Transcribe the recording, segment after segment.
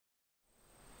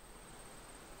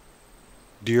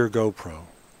Dear Gopro,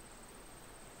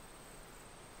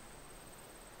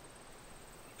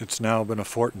 it's now been a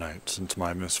fortnight since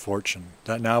my misfortune,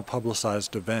 that now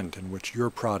publicized event in which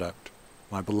your product,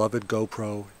 my beloved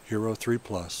Gopro Hero 3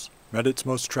 Plus, met its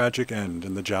most tragic end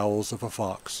in the jowls of a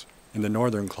fox in the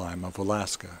northern clime of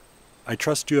Alaska. I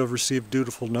trust you have received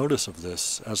dutiful notice of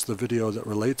this, as the video that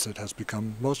relates it has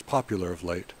become most popular of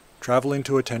late, traveling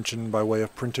to attention by way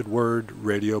of printed word,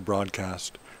 radio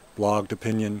broadcast, blogged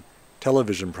opinion,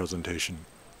 television presentation,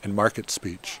 and market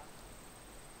speech.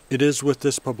 It is with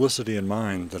this publicity in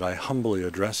mind that I humbly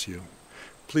address you.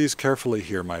 Please carefully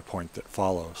hear my point that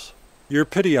follows. Your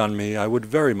pity on me I would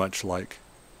very much like.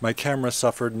 My camera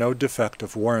suffered no defect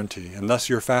of warranty, and thus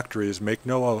your factories make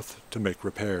no oath to make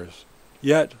repairs.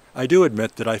 Yet, I do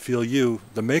admit that I feel you,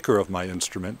 the maker of my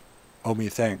instrument, owe me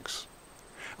thanks.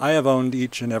 I have owned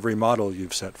each and every model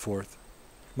you've set forth.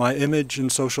 My image in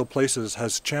social places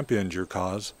has championed your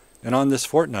cause, and on this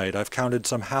fortnight I've counted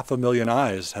some 500,000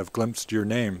 eyes have glimpsed your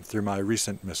name through my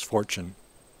recent misfortune.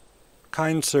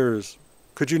 Kind sirs,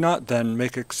 could you not then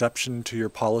make exception to your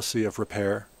policy of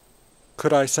repair?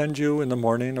 Could I send you in the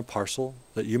morning a parcel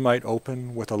that you might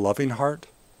open with a loving heart?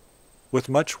 With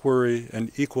much worry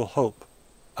and equal hope,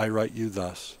 I write you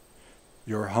thus.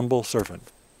 Your humble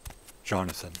servant,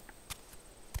 Jonathan.